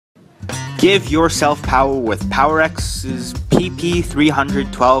Give yourself power with POW-R-PAK's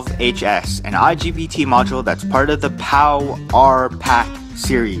PP30012HS, an IGBT module that's part of the POW-R-PAK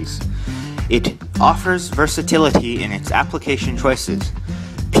series. It offers versatility in its application choices.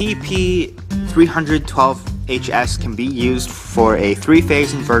 PP30012HS can be used for a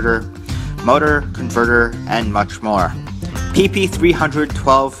 3-phase inverter, motor, converter, and much more.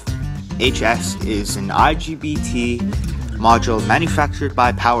 PP30012HS is an IGBT module manufactured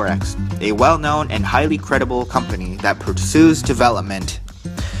by POW-R-PAK, a well-known and highly credible company that pursues development.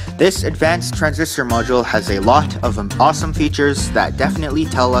 This advanced transistor module has a lot of awesome features that definitely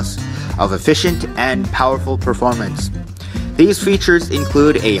tell us of efficient and powerful performance. These features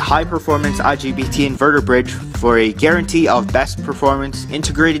include a high-performance IGBT inverter bridge for a guarantee of best performance,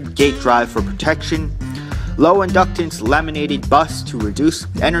 integrated gate drive for protection, low inductance laminated bus to reduce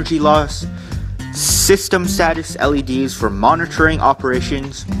energy loss, system status LEDs for monitoring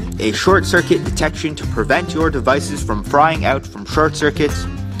operations, a short circuit detection to prevent your devices from frying out from short circuits,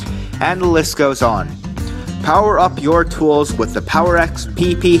 and the list goes on. Power up your tools with the POW-R-PAK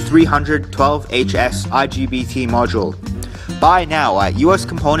PP30012HS IGBT module. Buy now at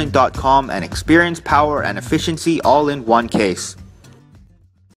uscomponent.com and experience power and efficiency all in one case.